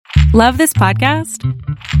Love this podcast?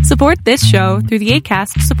 Support this show through the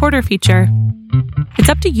Acast supporter feature. It's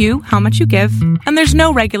up to you how much you give, and there's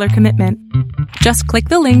no regular commitment. Just click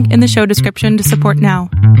the link in the show description to support now.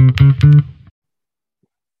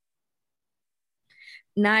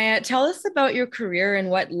 Naya, tell us about your career and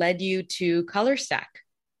what led you to ColorStack.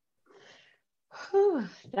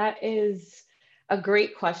 That is a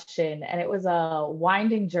great question. And it was a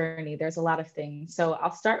winding journey. There's a lot of things. So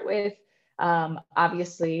I'll start with,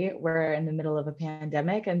 obviously, we're in the middle of a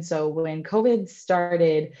pandemic. And so when COVID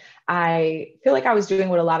started, I feel like I was doing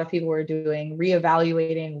what a lot of people were doing,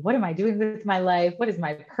 reevaluating, what am I doing with my life? What is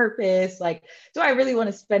my purpose? Like, do I really want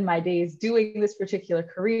to spend my days doing this particular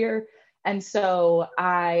career? And so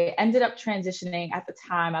I ended up transitioning. At the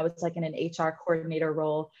time, I was like in an HR coordinator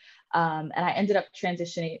role. And I ended up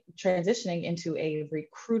transitioning into a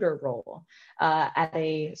recruiter role at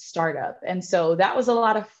a startup. And so that was a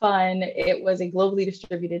lot of fun. It was a globally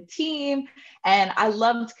distributed team. And I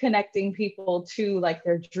loved connecting people to like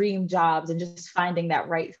their dream jobs and just finding that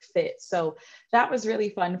right fit. So that was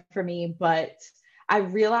really fun for me. But I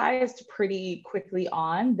realized pretty quickly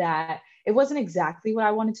on that it wasn't exactly what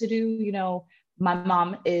I wanted to do. You know, my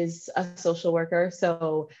mom is a social worker,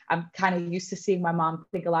 so I'm kind of used to seeing my mom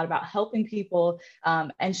think a lot about helping people.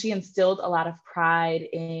 And she instilled a lot of pride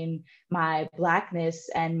in my Blackness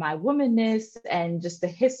and my womanness and just the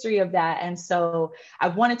history of that. And so I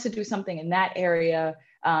wanted to do something in that area.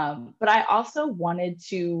 But I also wanted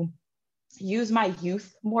to use my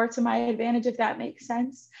youth more to my advantage, if that makes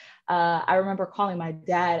sense. I remember calling my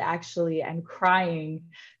dad actually and crying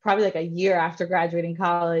probably like a year after graduating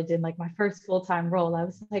college and like my first full-time role. I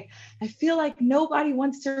was like, I feel like nobody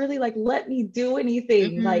wants to really like let me do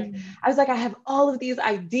anything. Mm-hmm. Like, I was like, I have all of these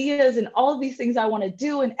ideas and all of these things I want to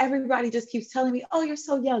do. And everybody just keeps telling me, oh, you're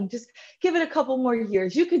so young. Just give it a couple more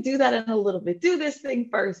years. You could do that in a little bit. Do this thing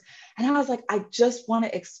first. And I was like, I just want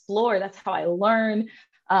to explore. That's how I learn.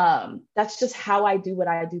 That's just how I do what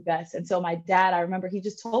I do best. And so my dad, I remember he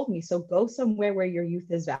just told me, so go somewhere where your youth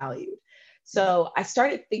is valued. So I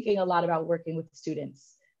started thinking a lot about working with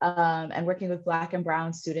students and working with Black and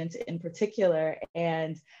Brown students in particular.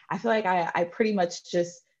 And I feel like I pretty much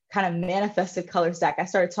just kind of manifested ColorStack. I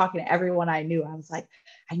started talking to everyone I knew. I was like,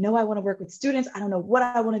 I know I want to work with students. I don't know what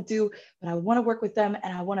I want to do, but I want to work with them.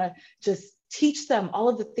 And I want to just teach them all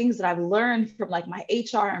of the things that I've learned from like my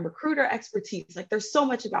HR and recruiter expertise. Like there's so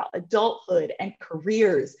much about adulthood and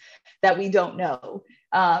careers that we don't know.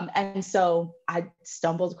 And so I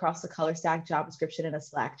stumbled across the ColorStack job description in a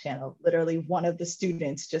Slack channel. Literally one of the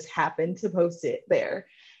students just happened to post it there.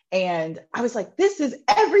 And I was like, this is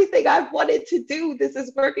everything I've wanted to do. This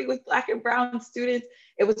is working with Black and Brown students.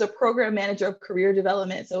 It was a program manager of career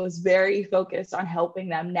development. So it was very focused on helping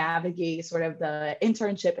them navigate sort of the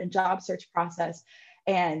internship and job search process.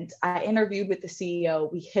 And I interviewed with the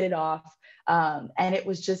CEO, we hit it off. And it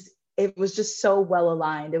was just so well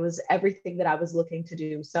aligned. It was everything that I was looking to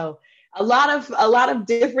do. So a lot of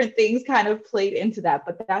different things kind of played into that,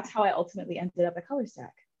 but that's how I ultimately ended up at ColorStack.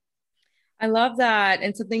 I love that.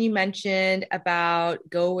 And something you mentioned about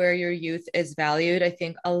go where your youth is valued. I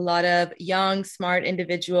think a lot of young, smart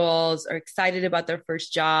individuals are excited about their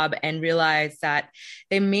first job and realize that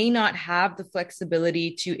they may not have the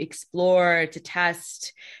flexibility to explore, to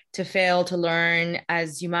test, to fail, to learn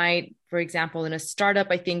as you might, for example, in a startup.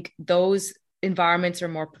 I think those environments are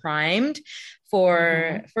more primed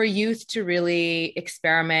for youth to really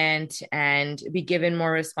experiment and be given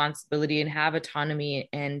more responsibility and have autonomy.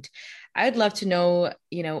 And I'd love to know,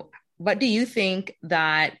 what do you think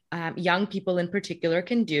that young people in particular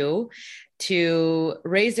can do to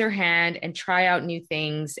raise their hand and try out new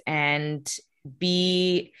things and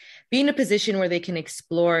be in a position where they can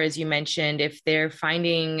explore, as you mentioned, if they're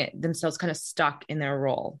finding themselves kind of stuck in their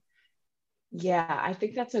role? Yeah, I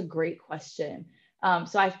think that's a great question.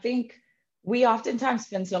 So I think we oftentimes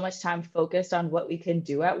spend so much time focused on what we can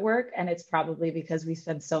do at work. And it's probably because we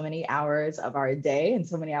spend so many hours of our day and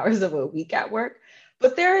so many hours of a week at work.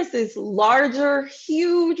 But there is this larger,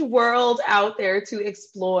 huge world out there to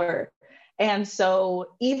explore. And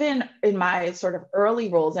so even in my sort of early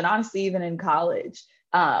roles, and honestly, even in college,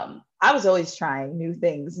 I was always trying new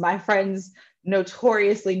things. My friends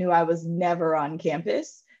notoriously knew I was never on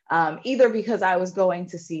campus. Either because I was going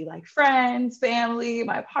to see like friends, family,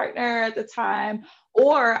 my partner at the time,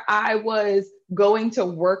 or I was going to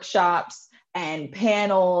workshops and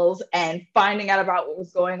panels and finding out about what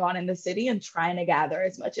was going on in the city and trying to gather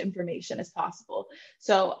as much information as possible.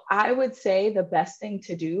 So I would say the best thing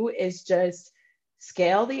to do is just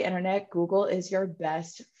scale the internet. Google is your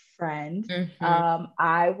best friend.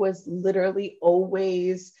 I was literally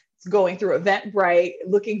always going through Eventbrite,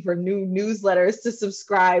 looking for new newsletters to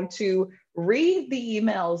subscribe to, read the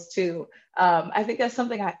emails too. I think that's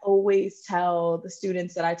something I always tell the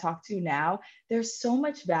students that I talk to now. There's so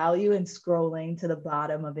much value in scrolling to the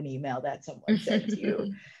bottom of an email that someone sends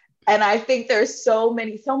you. And I think there's so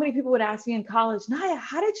many people would ask me in college, Naya,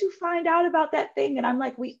 how did you find out about that thing? And I'm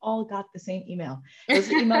like, we all got the same email. It was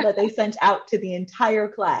the email that they sent out to the entire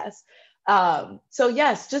class. So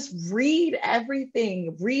yes, just read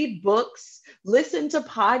everything, read books, listen to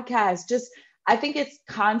podcasts. I think it's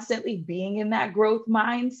constantly being in that growth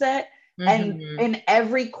mindset. Mm-hmm. And in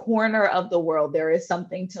every corner of the world, there is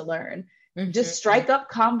something to learn. Mm-hmm. Just strike up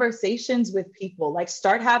conversations with people, like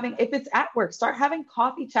start having, if it's at work, start having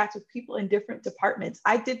coffee chats with people in different departments.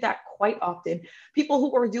 I did that quite often. People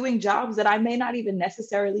who were doing jobs that I may not even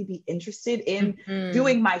necessarily be interested in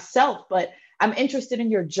doing myself, but I'm interested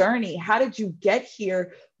in your journey. How did you get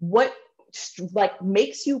here? What like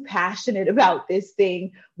makes you passionate about this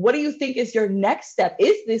thing? What do you think is your next step?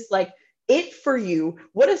 Is this like it for you?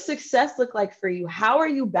 What does success look like for you? How are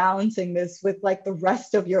you balancing this with like the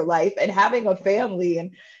rest of your life and having a family?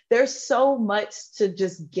 And there's so much to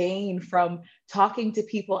just gain from talking to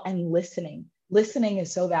people and listening. Listening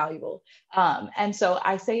is so valuable. And so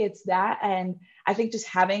I say it's that. And I think just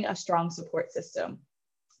having a strong support system.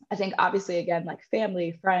 I think obviously, again, like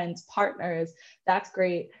family, friends, partners, that's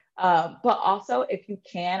great. But also if you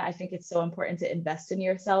can, I think it's so important to invest in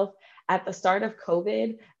yourself. At the start of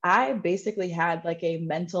COVID, I basically had like a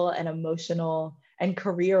mental and emotional and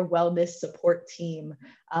career wellness support team.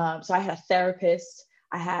 So I had a therapist,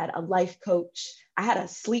 I had a life coach, I had a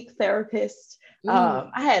sleep therapist, I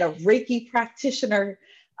had a Reiki practitioner.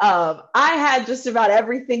 I had just about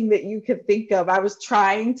everything that you could think of. I was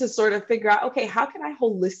trying to sort of figure out, okay, how can I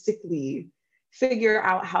holistically figure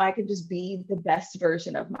out how I can just be the best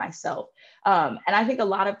version of myself? And I think a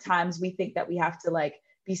lot of times we think that we have to like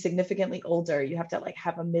be significantly older. You have to like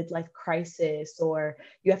have a midlife crisis, or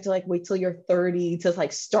you have to like wait till you're 30 to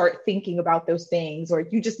like start thinking about those things, or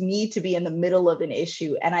you just need to be in the middle of an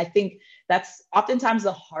issue. And I think that's oftentimes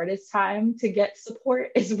the hardest time to get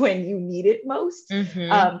support is when you need it most,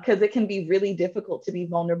 because it can be really difficult to be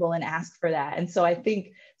vulnerable and ask for that. And so I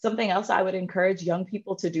think something else I would encourage young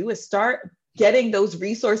people to do is start getting those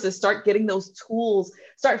resources, start getting those tools,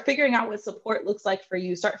 start figuring out what support looks like for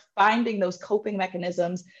you, start finding those coping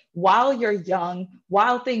mechanisms while you're young,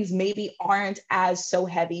 while things maybe aren't as so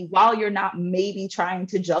heavy, while you're not maybe trying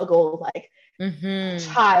to juggle like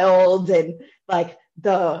child and like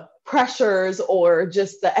the pressures or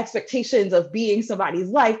just the expectations of being somebody's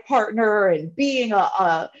life partner and being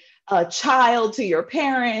a child to your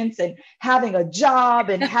parents and having a job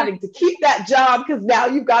and having to keep that job because now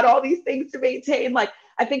you've got all these things to maintain. Like,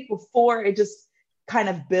 I think before it just kind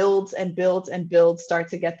of builds and builds and builds,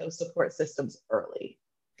 start to get those support systems early.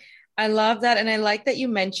 I love that. And I like that you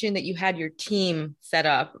mentioned that you had your team set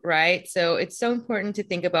up, right? So it's so important to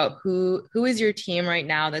think about who is your team right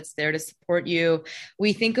now that's there to support you.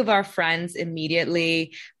 We think of our friends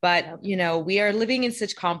immediately, but you know, we are living in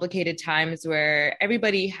such complicated times where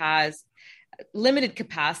everybody has limited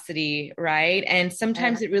capacity, right? And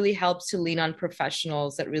sometimes it really helps to lean on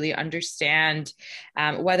professionals that really understand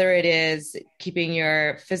whether it is keeping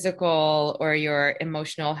your physical or your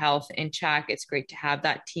emotional health in check. It's great to have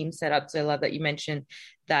that team set up. So I love that you mentioned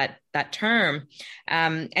that term.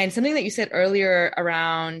 And something that you said earlier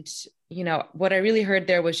around, you know, what I really heard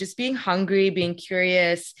there was just being hungry, being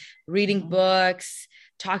curious, reading books,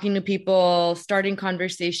 talking to people, starting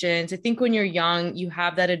conversations. I think when you're young, you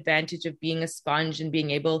have that advantage of being a sponge and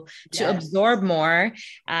being able to absorb more.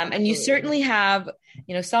 And you certainly have,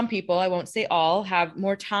 you know, some people, I won't say all, have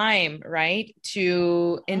more time, right,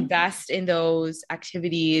 to invest in those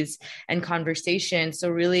activities and conversations.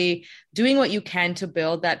 So really doing what you can to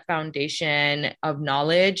build that foundation of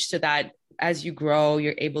knowledge so that as you grow,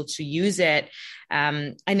 you're able to use it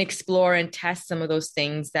and explore and test some of those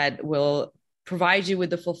things that will provide you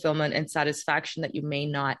with the fulfillment and satisfaction that you may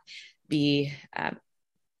not be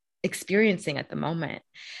experiencing at the moment.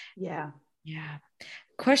 Yeah.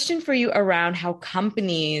 Question for you around how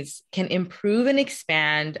companies can improve and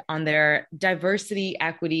expand on their diversity,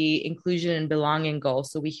 equity, inclusion, and belonging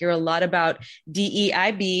goals. So we hear a lot about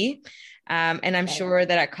DEIB, and I'm sure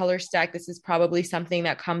that at ColorStack, this is probably something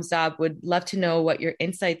that comes up. Would love to know what your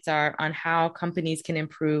insights are on how companies can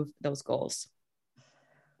improve those goals.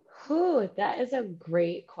 That is a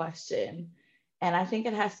great question. And I think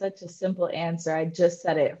it has such a simple answer. I just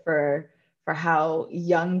said it for how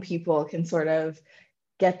young people can sort of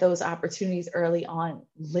get those opportunities early on.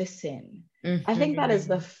 Listen. I think that is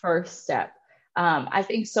the first step. I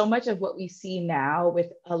think so much of what we see now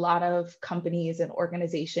with a lot of companies and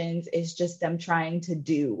organizations is just them trying to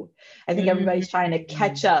do. I think everybody's trying to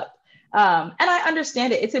catch up. And I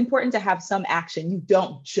understand it. It's important to have some action. You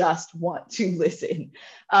don't just want to listen.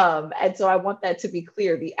 And so I want that to be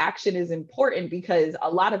clear. The action is important because a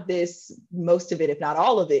lot of this, most of it, if not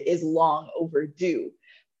all of it, is long overdue.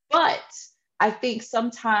 But I think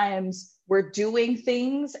sometimes we're doing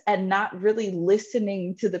things and not really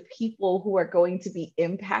listening to the people who are going to be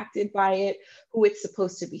impacted by it, who it's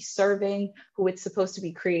supposed to be serving, who it's supposed to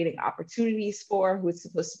be creating opportunities for, who it's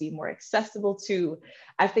supposed to be more accessible to.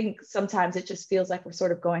 I think sometimes it just feels like we're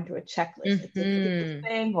sort of going through a checklist,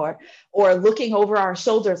 thing, or looking over our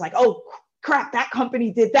shoulders like, oh crap, that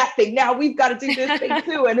company did that thing. Now we've got to do this thing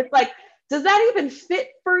too. And it's like, does that even fit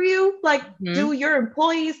for you? Like, do your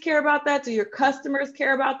employees care about that? Do your customers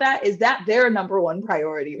care about that? Is that their number one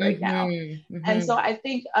priority right now? And so I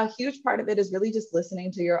think a huge part of it is really just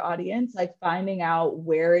listening to your audience, like finding out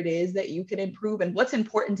where it is that you can improve and what's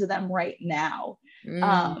important to them right now.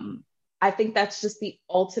 I think that's just the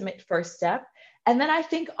ultimate first step. And then I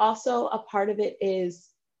think also a part of it is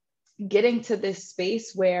getting to this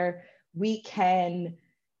space where we can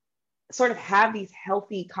sort of have these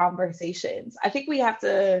healthy conversations. I think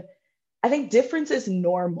difference is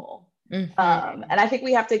normal. And I think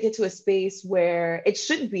we have to get to a space where it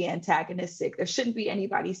shouldn't be antagonistic. There shouldn't be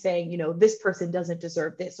anybody saying, this person doesn't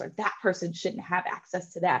deserve this or that person shouldn't have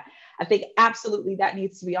access to that. I think absolutely that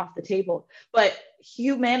needs to be off the table. But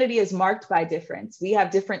humanity is marked by difference. We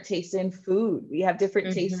have different tastes in food. We have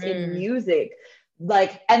different tastes in music.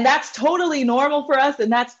 And that's totally normal for us.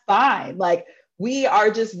 And that's fine.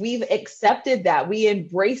 We've accepted that. We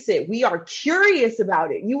embrace it. We are curious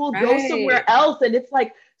about it. You will go somewhere else. And it's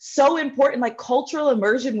so important. Cultural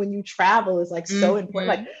immersion when you travel is so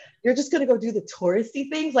important. You're just going to go do the touristy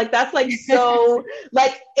things. That's so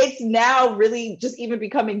it's now really just even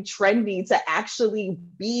becoming trendy to actually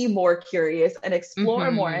be more curious and explore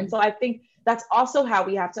more. And so I think that's also how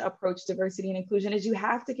we have to approach diversity and inclusion is you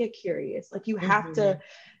have to get curious. You have to,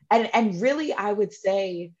 and really, I would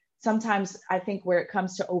say, sometimes I think where it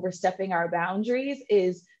comes to overstepping our boundaries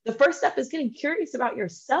is the first step is getting curious about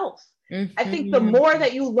yourself. I think the more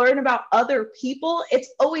that you learn about other people, it's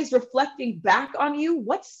always reflecting back on you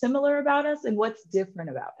what's similar about us and what's different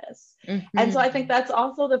about us. And so I think that's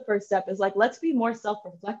also the first step is let's be more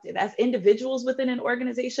self-reflective as individuals within an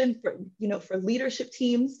organization for leadership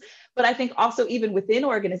teams. But I think also even within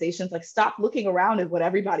organizations, stop looking around at what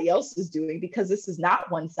everybody else is doing because this is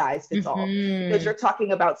not one size fits all. Because you're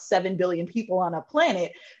talking about 7 billion people on a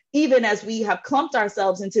planet. Even as we have clumped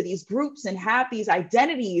ourselves into these groups and have these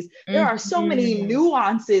identities, there are so many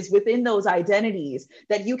nuances within those identities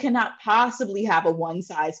that you cannot possibly have a one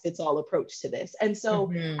size fits all approach to this. And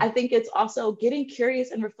so I think it's also getting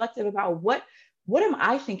curious and reflective about what am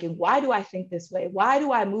I thinking? Why do I think this way? Why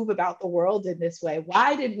do I move about the world in this way?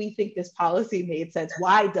 Why did we think this policy made sense?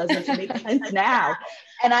 Why doesn't it make sense now?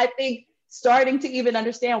 And I think starting to even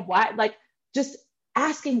understand why, just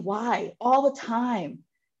asking why all the time.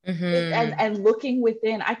 And looking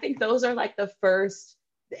within, I think those are the first,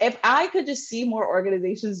 if I could just see more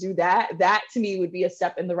organizations do that, that to me would be a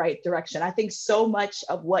step in the right direction. I think so much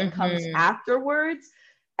of what comes afterwards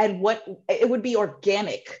and what it would be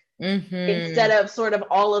organic instead of sort of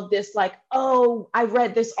all of this, oh, I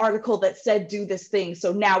read this article that said, do this thing.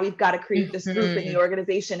 So now we've got to create this group in the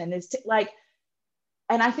organization. And it's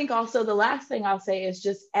and I think also the last thing I'll say is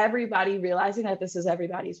just everybody realizing that this is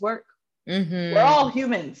everybody's work. We're all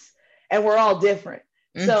humans and we're all different.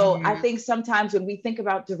 So I think sometimes when we think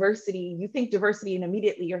about diversity, you think diversity and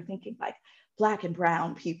immediately you're thinking Black and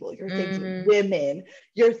brown people, you're thinking women,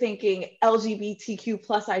 you're thinking LGBTQ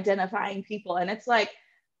plus identifying people. And it's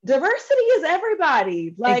diversity is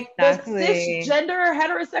everybody. Exactly. The cisgender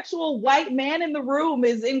heterosexual white man in the room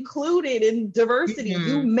is included in diversity.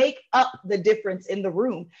 You make up the difference in the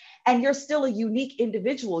room and you're still a unique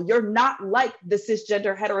individual. You're not like the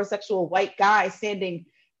cisgender heterosexual white guy standing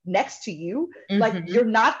next to you. You're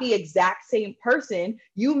not the exact same person.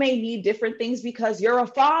 You may need different things because you're a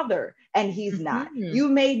father and he's not. You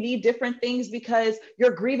may need different things because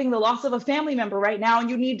you're grieving the loss of a family member right now and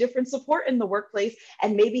you need different support in the workplace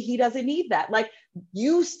and maybe he doesn't need that.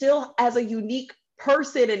 You still as a unique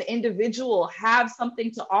person and individual have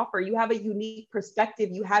something to offer. You have a unique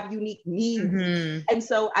perspective. You have unique needs. And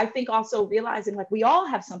so I think also realizing we all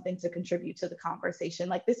have something to contribute to the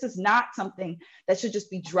conversation. This is not something that should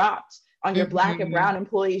just be dropped on your Black and brown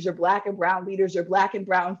employees, your Black and brown leaders, your Black and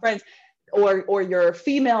brown friends, or your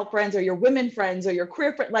female friends or your women friends or your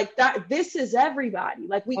queer friends. This is everybody.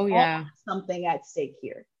 We all have something at stake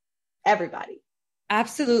here. everybody.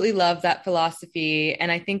 Absolutely love that philosophy.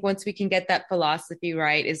 And I think once we can get that philosophy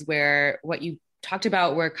right is where what you talked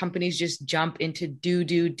about, where companies just jump into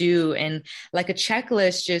do, and like a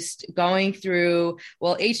checklist, just going through,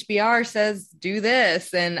 well, HBR says do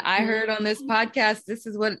this. And I heard on this podcast, this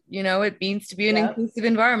is what, it means to be an inclusive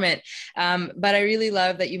environment. But I really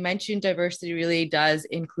love that you mentioned diversity really does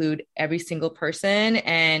include every single person.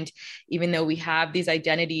 And even though we have these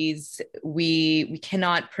identities, we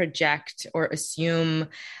cannot project or assume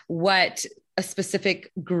what a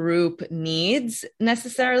specific group needs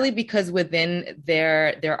necessarily, because within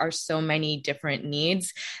there are so many different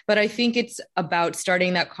needs. But I think it's about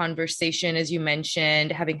starting that conversation, as you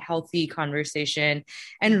mentioned, having healthy conversation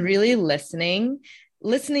and really listening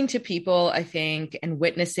to people, I think, and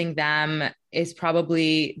witnessing them is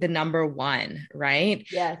probably the number one, right?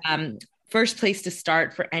 Yes. First place to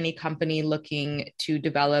start for any company looking to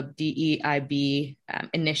develop DEIB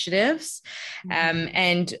initiatives.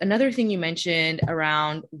 And another thing you mentioned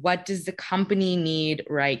around what does the company need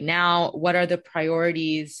right now? What are the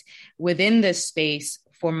priorities within this space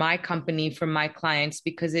for my company, for my clients?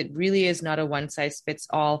 Because it really is not a one size fits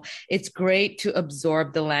all. It's great to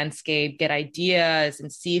absorb the landscape, get ideas,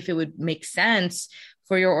 and see if it would make sense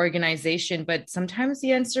for your organization. But sometimes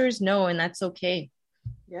the answer is no, and that's okay.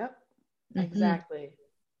 Yep. Exactly.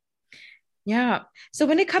 Yeah. So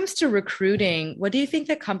when it comes to recruiting, what do you think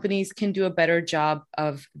that companies can do a better job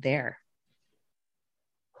of there?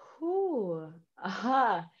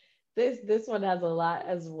 This one has a lot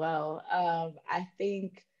as well. I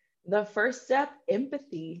think the first step,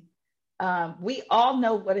 empathy. We all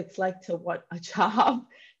know what it's like to want a job,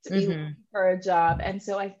 to be looking for a job. And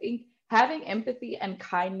so I think having empathy and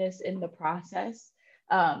kindness in the process,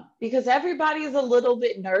 because everybody is a little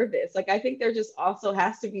bit nervous. Like, I think there just also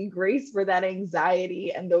has to be grace for that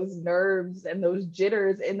anxiety and those nerves and those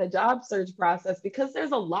jitters in the job search process, because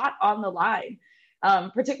there's a lot on the line,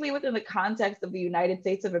 particularly within the context of the United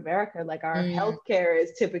States of America. Like, our healthcare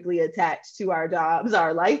is typically attached to our jobs,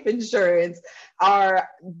 our life insurance, our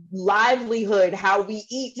livelihood, how we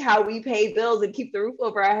eat, how we pay bills and keep the roof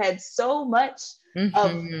over our heads. So much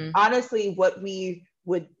of, honestly, what we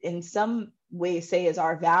would in some way say is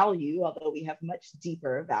our value, although we have much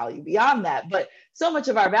deeper value beyond that. But so much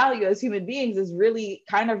of our value as human beings is really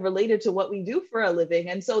kind of related to what we do for a living.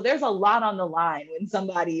 And so there's a lot on the line when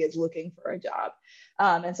somebody is looking for a job.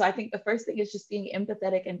 And so I think the first thing is just being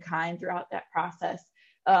empathetic and kind throughout that process.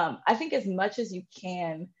 I think as much as you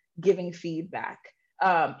can, giving feedback.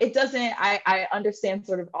 It doesn't, I understand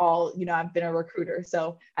sort of all, I've been a recruiter,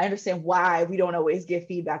 so I understand why we don't always give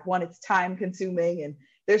feedback. One, it's time consuming and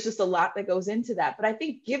there's just a lot that goes into that. But I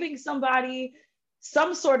think giving somebody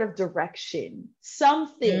some sort of direction,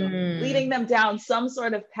 something, leading them down some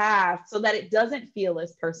sort of path so that it doesn't feel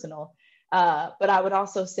as personal. But I would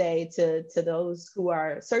also say to those who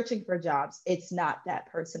are searching for jobs, it's not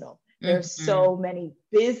that personal. There's so many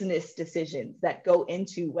business decisions that go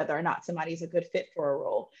into whether or not somebody's a good fit for a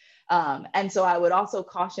role. And so I would also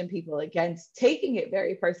caution people against taking it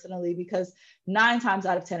very personally, because 9 times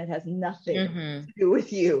out of 10, it has nothing to do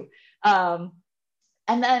with you.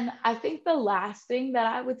 And then I think the last thing that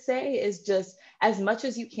I would say is just, as much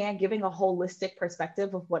as you can, giving a holistic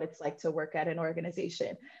perspective of what it's like to work at an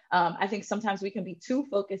organization. I think sometimes we can be too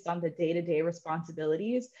focused on the day-to-day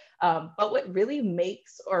responsibilities, but what really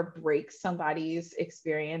makes or breaks somebody's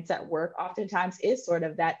experience at work oftentimes is sort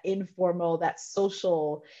of that informal, that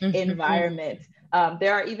social environment.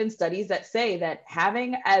 There are even studies that say that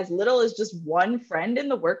having as little as just one friend in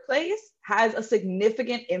the workplace has a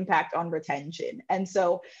significant impact on retention. And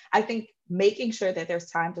so I think making sure that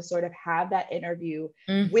there's time to sort of have that interview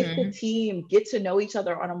with the team, get to know each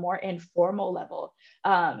other on a more informal level.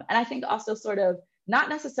 And I think also sort of not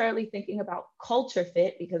necessarily thinking about culture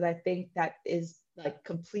fit, because I think that is like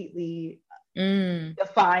completely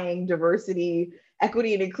defying diversity,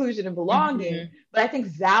 equity, and inclusion and belonging. But I think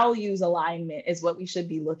values alignment is what we should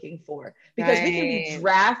be looking for, because we can be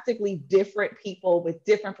drastically different people with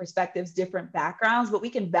different perspectives, different backgrounds, but we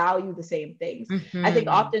can value the same things. I think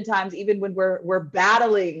oftentimes, even when we're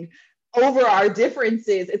battling over our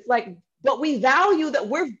differences, it's like, but we value that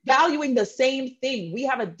we're valuing the same thing. We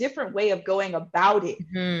have a different way of going about it,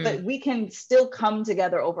 but we can still come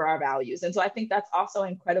together over our values. And so I think that's also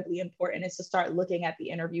incredibly important, is to start looking at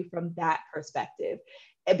the interview from that perspective,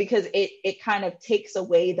 because it kind of takes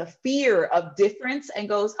away the fear of difference and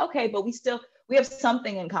goes, okay, but we have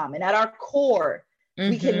something in common. At our core,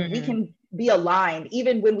 we can be aligned,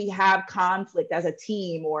 even when we have conflict as a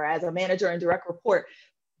team or as a manager and direct report.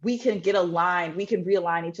 We can get aligned, we can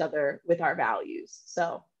realign each other with our values.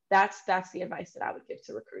 So that's the advice that I would give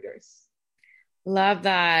to recruiters. Love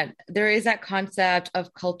that. There is that concept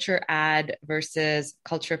of culture add versus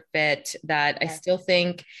culture fit that I still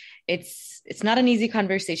think it's not an easy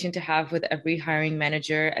conversation to have with every hiring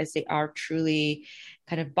manager, as they are truly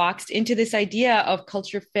kind of boxed into this idea of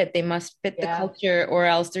culture fit. They must fit the culture, or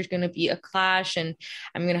else there's going to be a clash, and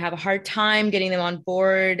I'm going to have a hard time getting them on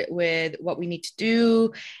board with what we need to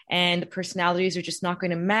do, and the personalities are just not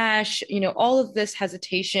going to mesh. All of this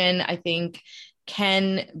hesitation, I think,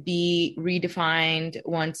 can be redefined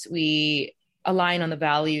once we align on the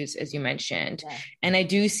values, as you mentioned. Yeah. And I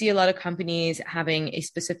do see a lot of companies having a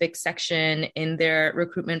specific section in their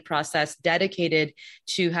recruitment process dedicated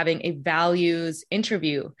to having a values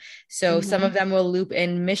interview. So some of them will loop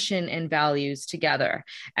in mission and values together.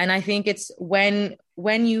 And I think it's when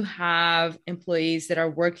you have employees that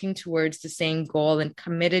are working towards the same goal and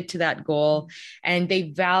committed to that goal, and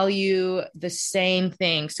they value the same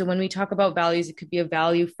thing. So when we talk about values, it could be a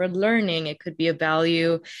value for learning. It could be a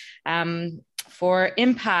value for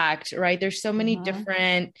impact, right? There's so many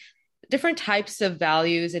different types of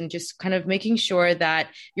values, and just kind of making sure that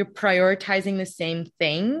you're prioritizing the same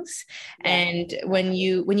things. Yeah. And when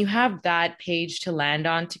you have that page to land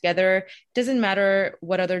on together, it doesn't matter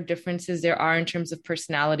what other differences there are in terms of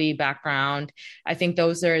personality, background. I think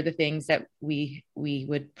those are the things that we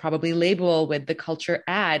would probably label with the culture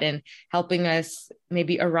add, and helping us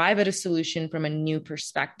maybe arrive at a solution from a new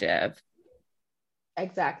perspective.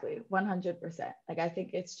 Exactly. 100%. Like, I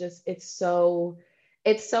think it's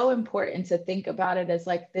so important to think about it as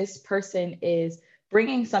like, this person is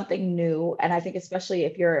bringing something new. And I think especially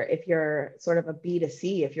if you're sort of a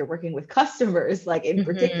B2C, if you're working with customers, like in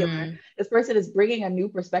particular, this person is bringing a new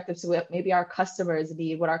perspective to what maybe our customers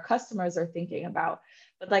need, what our customers are thinking about.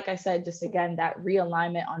 But like I said, just again, that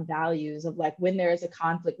realignment on values of like, when there is a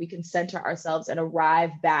conflict, we can center ourselves and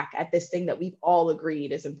arrive back at this thing that we've all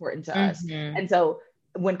agreed is important to us. And so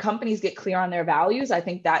when companies get clear on their values, I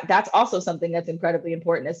think that that's also something that's incredibly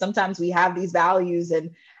important. Is sometimes we have these values,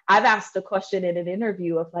 and I've asked a question in an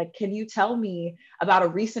interview of like, can you tell me about a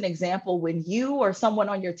recent example when you or someone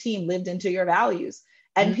on your team lived into your values?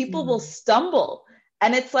 And people will stumble.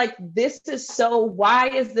 And it's like, why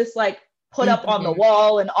is this like put up on the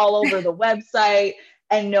wall and all over the website,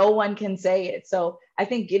 and no one can say it? So I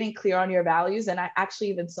think getting clear on your values, and I actually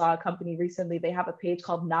even saw a company recently, they have a page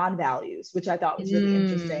called non-values, which I thought was really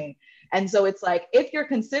interesting. And so it's like, if you're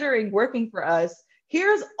considering working for us,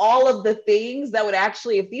 here's all of the things that would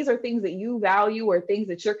actually, if these are things that you value or things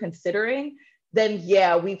that you're considering, then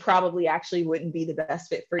yeah, we probably actually wouldn't be the best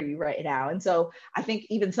fit for you right now. And so I think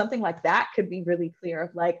even something like that could be really clear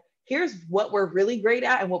of like, here's what we're really great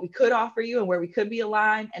at and what we could offer you and where we could be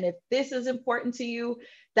aligned. And if this is important to you,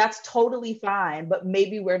 that's totally fine. But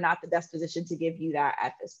maybe we're not the best position to give you that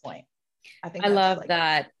at this point. I love like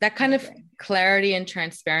that kind of clarity and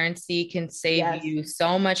transparency can save you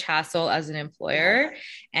so much hassle as an employer.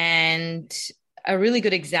 And a really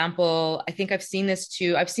good example, I think I've seen this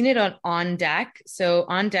too. I've seen it on Deck. So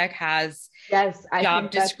On Deck has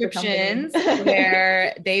job descriptions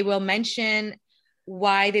where they will mention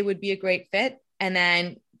why they would be a great fit, and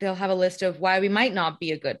then they'll have a list of why we might not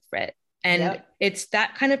be a good fit. And it's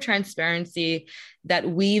that kind of transparency that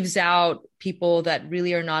weaves out people that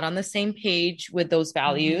really are not on the same page with those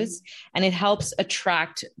values. And it helps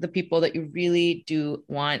attract the people that you really do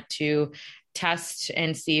want to test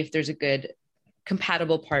and see if there's a good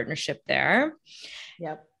compatible partnership there.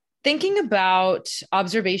 Thinking about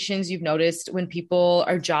observations you've noticed when people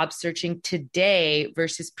are job searching today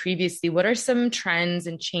versus previously, what are some trends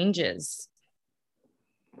and changes?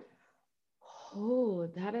 Oh,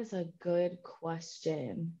 that is a good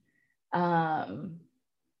question. I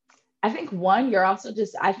think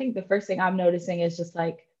I think the first thing I'm noticing is just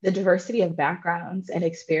like the diversity of backgrounds and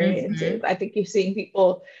experiences. I think you're seeing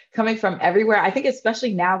people coming from everywhere. I think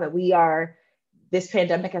especially now that this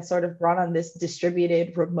pandemic has sort of brought on this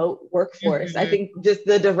distributed remote workforce. I think just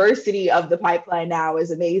the diversity of the pipeline now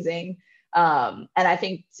is amazing. And I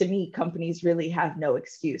think, to me, companies really have no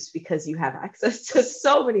excuse because you have access to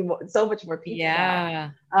so much more people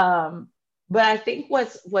now. But I think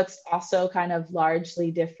what's also kind of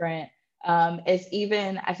largely different is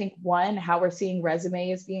even, I think, how we're seeing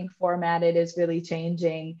resumes being formatted is really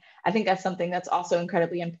changing. I think that's something that's also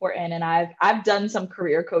incredibly important. And I've done some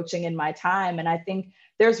career coaching in my time, and I think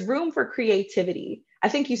there's room for creativity. I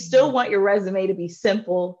think you still want your resume to be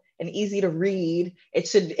simple and easy to read. It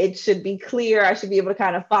should be clear. I should be able to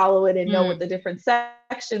kind of follow it and know what the different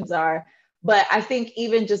sections are. But I think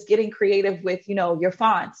even just getting creative with, your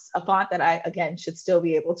fonts, a font that I, again, should still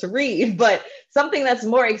be able to read, but something that's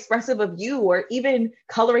more expressive of you, or even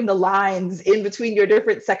coloring the lines in between your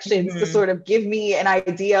different sections to sort of give me an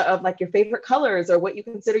idea of like your favorite colors or what you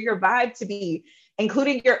consider your vibe to be,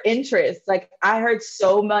 including your interests. Like I heard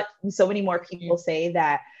so many more people say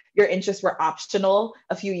that your interests were optional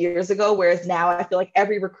a few years ago, whereas now I feel like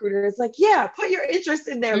every recruiter is like, yeah, put your interest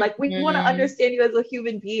in there. Like we want to understand you as a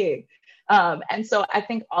human being. And so I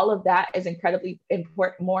think all of that is incredibly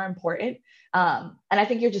more important. And I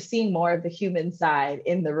think you're just seeing more of the human side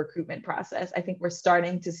in the recruitment process. I think we're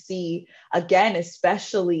starting to see, again,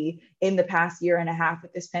 especially in the past year and a half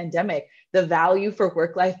with this pandemic, the value for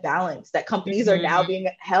work-life balance, that companies are now being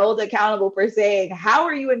held accountable for saying, how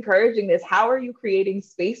are you encouraging this? How are you creating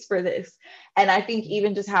space for this? And I think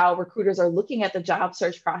even just how recruiters are looking at the job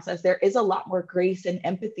search process, there is a lot more grace and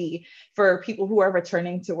empathy for people who are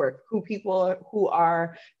returning to work, people who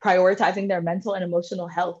are prioritizing their mental and emotional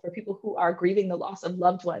health, for people who are grieving the loss of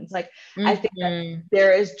loved ones. Like, I think that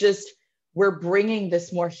there is just, we're bringing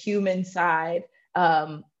this more human side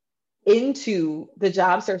into the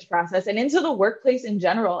job search process and into the workplace in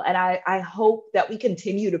general. And I hope that we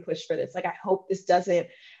continue to push for this. Like, I hope this doesn't,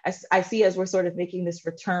 I see as we're sort of making this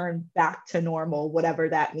return back to normal, whatever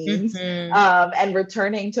that means, and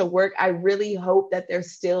returning to work, I really hope that there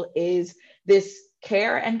still is this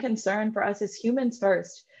care and concern for us as humans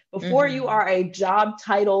first. Before you are a job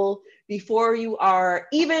title, before you are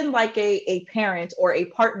even like a parent or a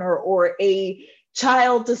partner or a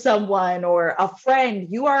child to someone or a friend,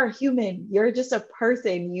 you are a human. You're just a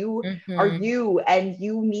person. You are you, and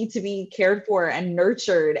you need to be cared for and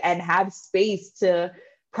nurtured and have space to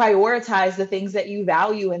prioritize the things that you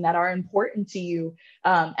value and that are important to you.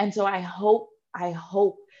 And so I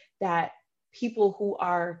hope that people who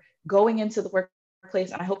are going into the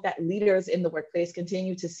workplace, and I hope that leaders in the workplace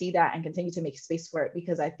continue to see that and continue to make space for it,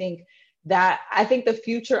 because I think the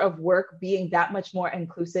future of work being that much more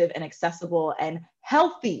inclusive and accessible and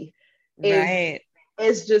healthy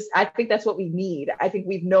is just, I think that's what we need. I think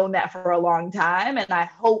we've known that for a long time. And I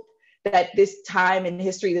hope that this time in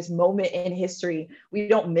history, this moment in history, we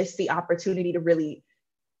don't miss the opportunity to really,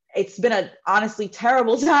 it's been a honestly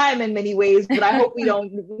terrible time in many ways, but I hope we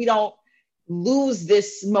don't lose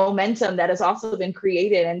this momentum that has also been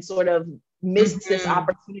created and sort of miss this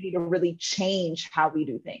opportunity to really change how we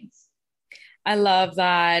do things. I love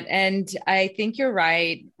that. And I think you're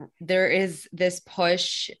right. There is this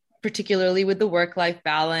push, particularly with the work-life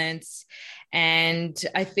balance. And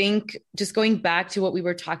I think just going back to what we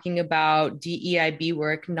were talking about, DEIB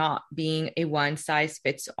work not being a one size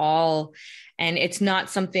fits all. And it's not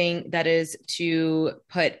something that is to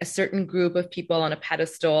put a certain group of people on a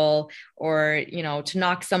pedestal or, to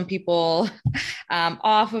knock some people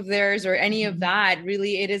off of theirs or any of that.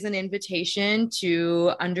 Really, it is an invitation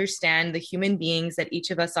to understand the human beings that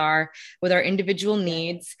each of us are with our individual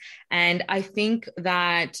needs. And I think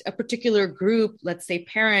that a particular group, let's say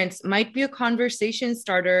parents, might be a conversation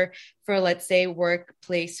starter for, let's say,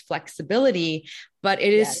 workplace flexibility. But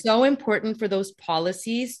it is so important for those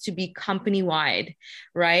policies to be company-wide,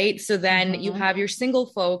 right? So then you have your single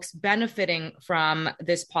folks benefiting from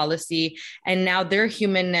this policy, and now their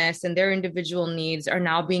humanness and their individual needs are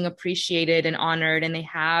now being appreciated and honored, and they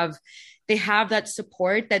have that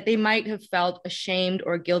support that they might have felt ashamed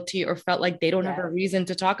or guilty or felt like they don't have a reason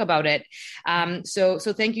to talk about it. So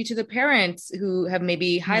thank you to the parents who have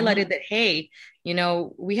maybe highlighted that, hey,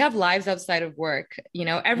 we have lives outside of work.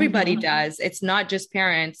 Everybody does. It's not just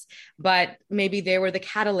parents, but maybe they were the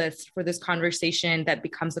catalyst for this conversation that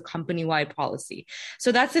becomes a company-wide policy.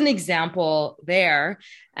 So that's an example there.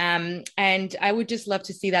 And I would just love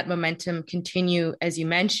to see that momentum continue, as you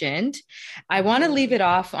mentioned. I want to leave it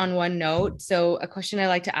off on one note. So a question I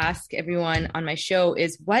like to ask everyone on my show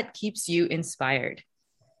is, what keeps you inspired?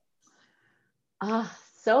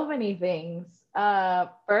 So many things.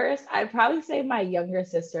 First, I'd probably say my younger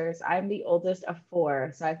sisters. I'm the oldest of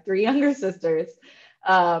 4, so I have 3 younger sisters,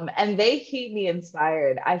 and they keep me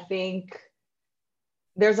inspired. I think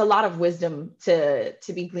there's a lot of wisdom to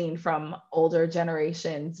be gleaned from older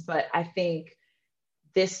generations, but I think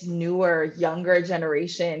this newer, younger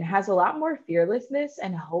generation has a lot more fearlessness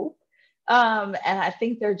and hope. And I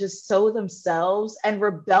think they're just so themselves and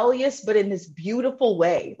rebellious, but in this beautiful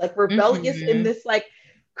way, like rebellious in this, like,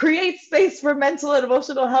 create space for mental and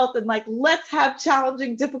emotional health, and like, let's have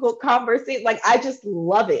challenging, difficult conversations. Like, I just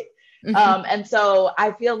love it. And so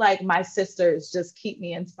I feel like my sisters just keep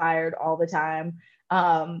me inspired all the time.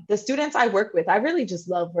 The students I work with, I really just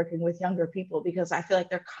love working with younger people because I feel like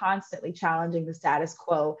they're constantly challenging the status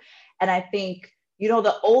quo. And I think,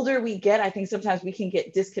 the older we get, I think sometimes we can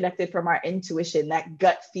get disconnected from our intuition, that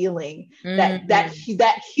gut feeling,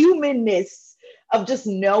 that humanness of just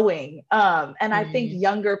knowing. And I think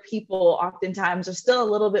younger people oftentimes are still a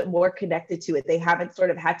little bit more connected to it. They haven't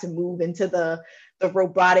sort of had to move into the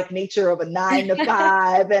robotic nature of a 9 to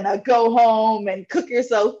 5 and a go home and cook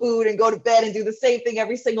yourself food and go to bed and do the same thing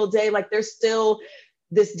every single day. Like there's still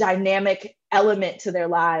this dynamic element to their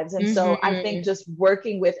lives. And so I think just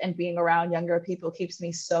working with and being around younger people keeps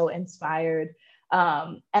me so inspired.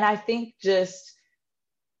 And I think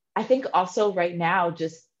also right now,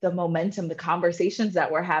 just the momentum, the conversations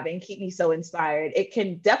that we're having keep me so inspired. It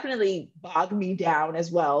can definitely bog me down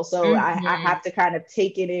as well. So I have to kind of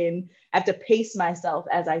take it in, I have to pace myself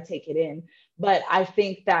as I take it in. But I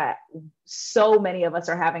think that so many of us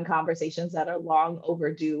are having conversations that are long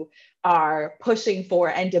overdue, are pushing for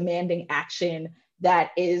and demanding action that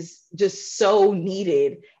is just so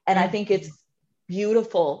needed. And I think it's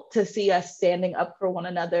beautiful to see us standing up for one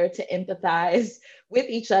another, to empathize with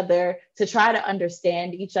each other, to try to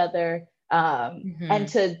understand each other. And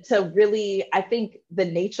to really, I think the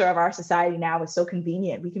nature of our society now is so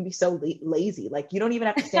convenient. We can be so lazy. Like you don't even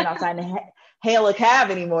have to stand outside and hail a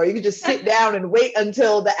cab anymore. You can just sit down and wait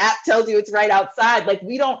until the app tells you it's right outside. Like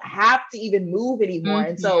we don't have to even move anymore.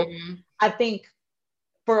 And so I think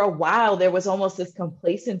for a while there was almost this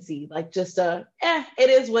complacency, like just it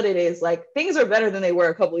is what it is. Like things are better than they were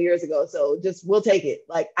a couple of years ago. So just, we'll take it.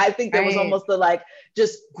 Like, I think there was almost the like,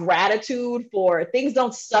 just gratitude for things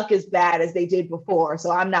don't suck as bad as they did before.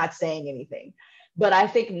 So I'm not saying anything. But I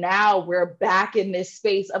think now we're back in this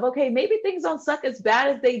space of, okay, maybe things don't suck as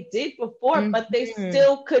bad as they did before, but they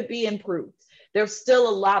still could be improved. There's still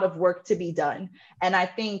a lot of work to be done. And I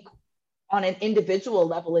think on an individual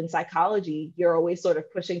level in psychology, you're always sort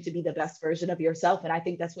of pushing to be the best version of yourself. And I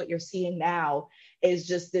think that's what you're seeing now, is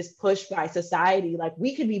just this push by society. Like,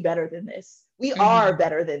 we can be better than this. We are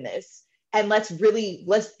better than this. And let's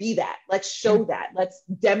be that. Let's show that. Let's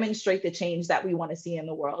demonstrate the change that we want to see in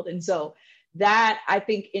the world. And so that, I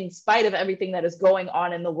think, in spite of everything that is going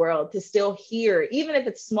on in the world, to still hear, even if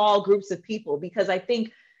it's small groups of people, because I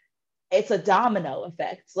think it's a domino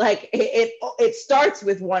effect. Like it starts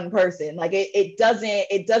with one person. Like it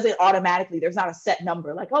doesn't automatically, there's not a set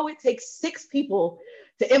number. Like, oh, it takes 6 people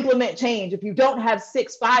to implement change. If you don't have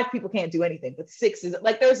 6, 5 people can't do anything, but 6 is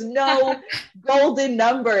like, there's no golden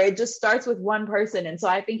number. It just starts with one person. And so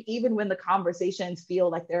I think even when the conversations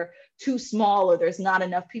feel like they're too small or there's not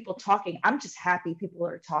enough people talking, I'm just happy people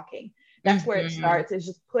are talking. That's where it starts, is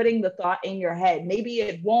just putting the thought in your head. Maybe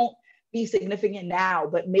it won't be significant now,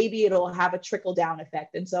 but maybe it'll have a trickle down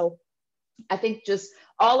effect. And so I think just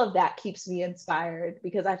all of that keeps me inspired,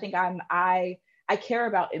 because I think I care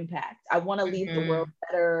about impact. I want to leave the world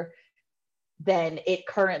better than it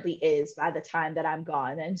currently is by the time that I'm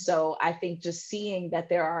gone. And so I think just seeing that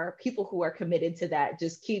there are people who are committed to that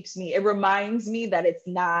just it reminds me that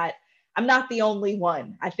I'm not the only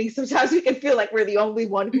one. I think sometimes we can feel like we're the only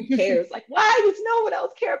one who cares. Like, why does no one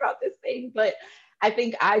else care about this thing? But I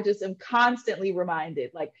think I just am constantly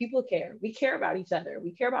reminded, like, people care. We care about each other.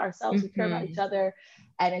 We care about ourselves. We care about each other.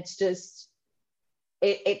 And it's just,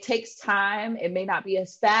 it takes time. It may not be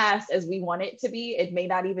as fast as we want it to be. It may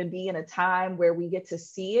not even be in a time where we get to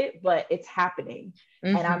see it, but it's happening.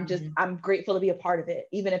 And I'm grateful to be a part of it,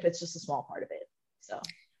 even if it's just a small part of it. So.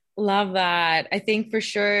 Love that. I think for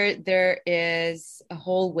sure there is a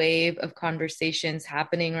whole wave of conversations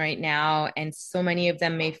happening right now, and so many of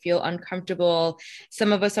them may feel uncomfortable.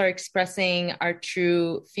 Some of us are expressing our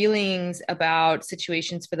true feelings about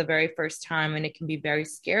situations for the very first time, and it can be very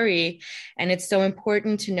scary. And it's so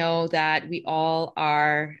important to know that we all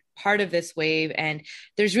are part of this wave, and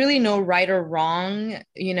there's really no right or wrong.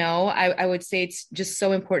 I would say it's just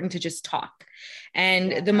so important to just talk.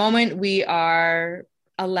 And the moment we are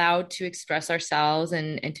allowed to express ourselves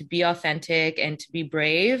and to be authentic and to be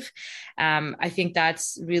brave, I think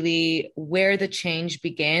that's really where the change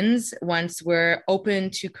begins. Once we're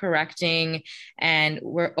open to correcting and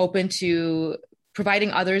we're open to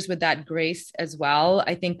providing others with that grace as well,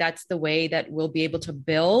 I think that's the way that we'll be able to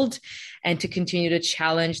build and to continue to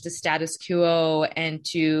challenge the status quo and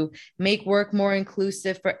to make work more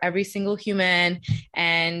inclusive for every single human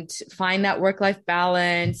and find that work-life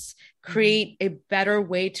balance, create a better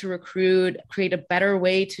way to recruit, create a better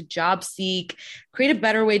way to job seek, create a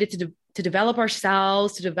better way to develop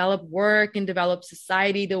ourselves, to develop work and develop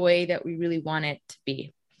society the way that we really want it to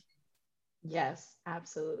be. Yes,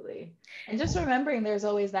 absolutely. And just remembering there's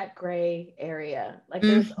always that gray area. Like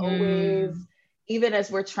there's always, even as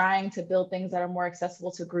we're trying to build things that are more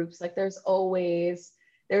accessible to groups, like there's always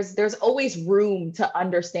there's always room to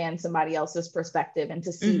understand somebody else's perspective and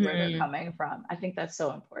to see where they're coming from. I think that's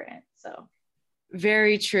so important. So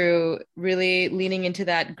very true. Really leaning into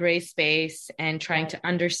that gray space and trying to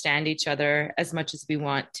understand each other as much as we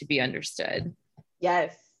want to be understood.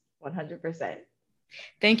 Yes, 100%.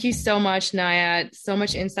 Thank you so much, Naya. So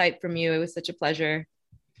much insight from you. It was such a pleasure.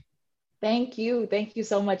 Thank you. Thank you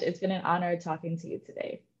so much. It's been an honor talking to you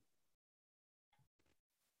today.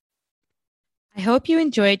 I hope you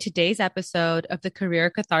enjoyed today's episode of the Career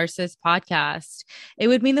Catharsis podcast. It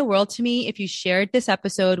would mean the world to me if you shared this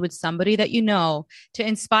episode with somebody that you know to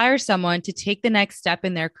inspire someone to take the next step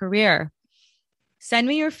in their career. Send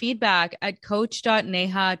me your feedback at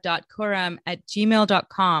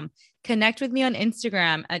coach.neha.khurram@gmail.com. Connect with me on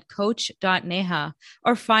Instagram at coach.neha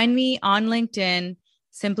or find me on LinkedIn.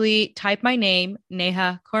 Simply type my name,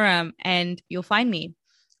 Neha Khurram, and you'll find me.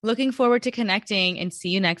 Looking forward to connecting and see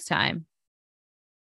you next time.